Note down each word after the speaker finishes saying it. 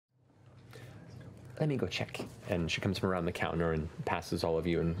let me go check. And she comes from around the counter and passes all of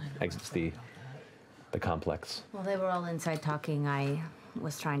you and exits the complex. While they were all inside talking, I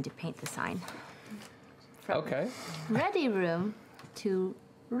was trying to paint the sign. From Ready Room to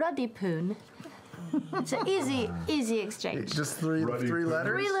Ruddy Poon. It's an easy exchange. Just three letters? 3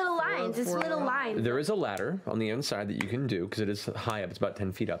 little lines. It's little lines. There is a ladder on the inside that you can do because it is high up. It's about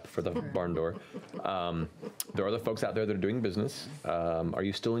 10 feet up for the barn door. There are other folks out there that are doing business. Are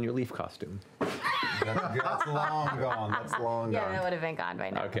you still in your leaf costume? That's long gone. That's long Yeah, gone. that would have been gone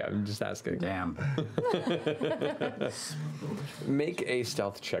by now. Okay, I'm just asking. Damn. Make a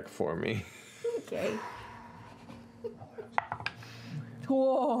stealth check for me. Okay.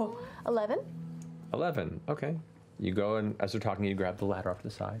 Whoa. 11? 11, okay. You go and as they're talking, you grab the ladder off to the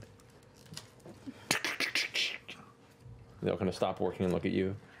side. They'll kind of stop working and look at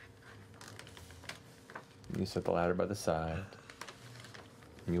you. You set the ladder by the side.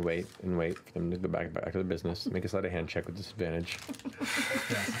 And you wait and wait for them to go back to the business. Make a sleight of hand check with disadvantage. Yeah,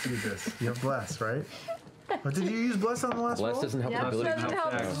 let's do this. You have bless, right? But did you use bless on the last Bless roll? doesn't help Yeah, the ability doesn't check.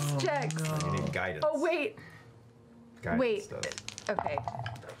 help checks. You need guidance. Oh, wait. Guidance Wait. does. Okay.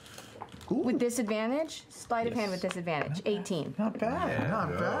 With disadvantage? Sleight of hand with disadvantage. 18. Not bad,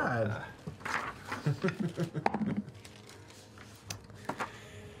 not bad.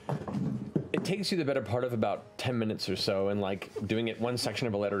 It takes you the better part of about 10 minutes or so, and like doing it one section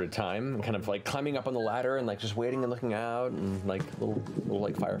of a letter at a time, and kind of like climbing up on the ladder and like just waiting and looking out, and like little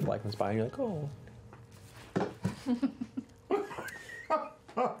like firefly comes by, and you're like, oh.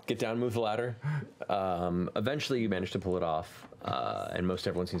 Get down, move the ladder. Eventually, you manage to pull it off, and most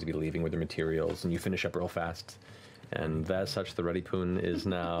everyone seems to be leaving with their materials, and you finish up real fast. And as such, the Ready Poon is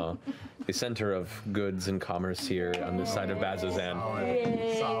now the center of goods and commerce here on this side of Bazozan.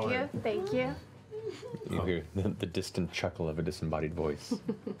 Thank you. You hear the distant chuckle of a disembodied voice.